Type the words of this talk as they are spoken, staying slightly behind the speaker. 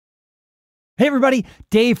Hey everybody,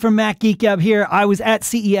 Dave from Mac Geek Gab here. I was at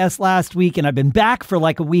CES last week and I've been back for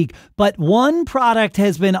like a week, but one product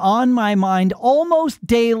has been on my mind almost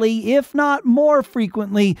daily, if not more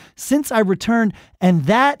frequently, since I returned, and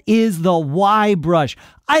that is the Y brush.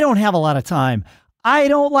 I don't have a lot of time. I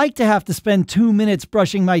don't like to have to spend 2 minutes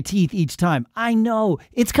brushing my teeth each time. I know,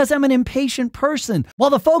 it's because I'm an impatient person.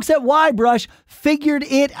 Well, the folks at Y Brush figured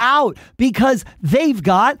it out because they've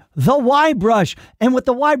got the Y Brush. And what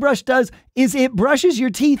the Y Brush does is it brushes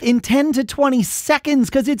your teeth in 10 to 20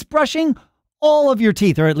 seconds because it's brushing all of your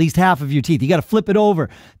teeth, or at least half of your teeth. You got to flip it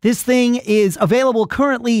over. This thing is available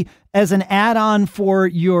currently as an add-on for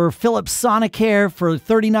your Philips Sonicare for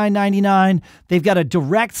 $39.99. They've got a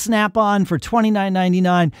direct snap-on for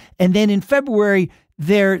 $29.99. And then in February,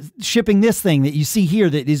 they're shipping this thing that you see here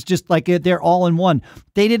that is just like they're all in one.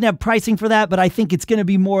 They didn't have pricing for that, but I think it's going to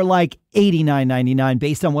be more like $89.99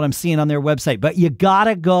 based on what I'm seeing on their website. But you got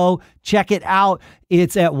to go check it out.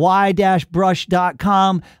 It's at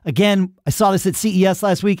y-brush.com. Again, I saw this at CES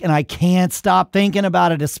last week and I can't stop thinking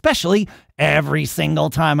about it, especially every single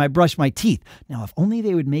time I brush my teeth. Now, if only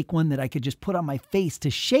they would make one that I could just put on my face to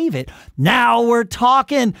shave it. Now we're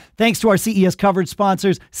talking. Thanks to our CES coverage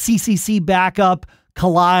sponsors, CCC Backup,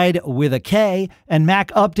 Collide with a K, and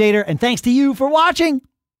Mac Updater. And thanks to you for watching.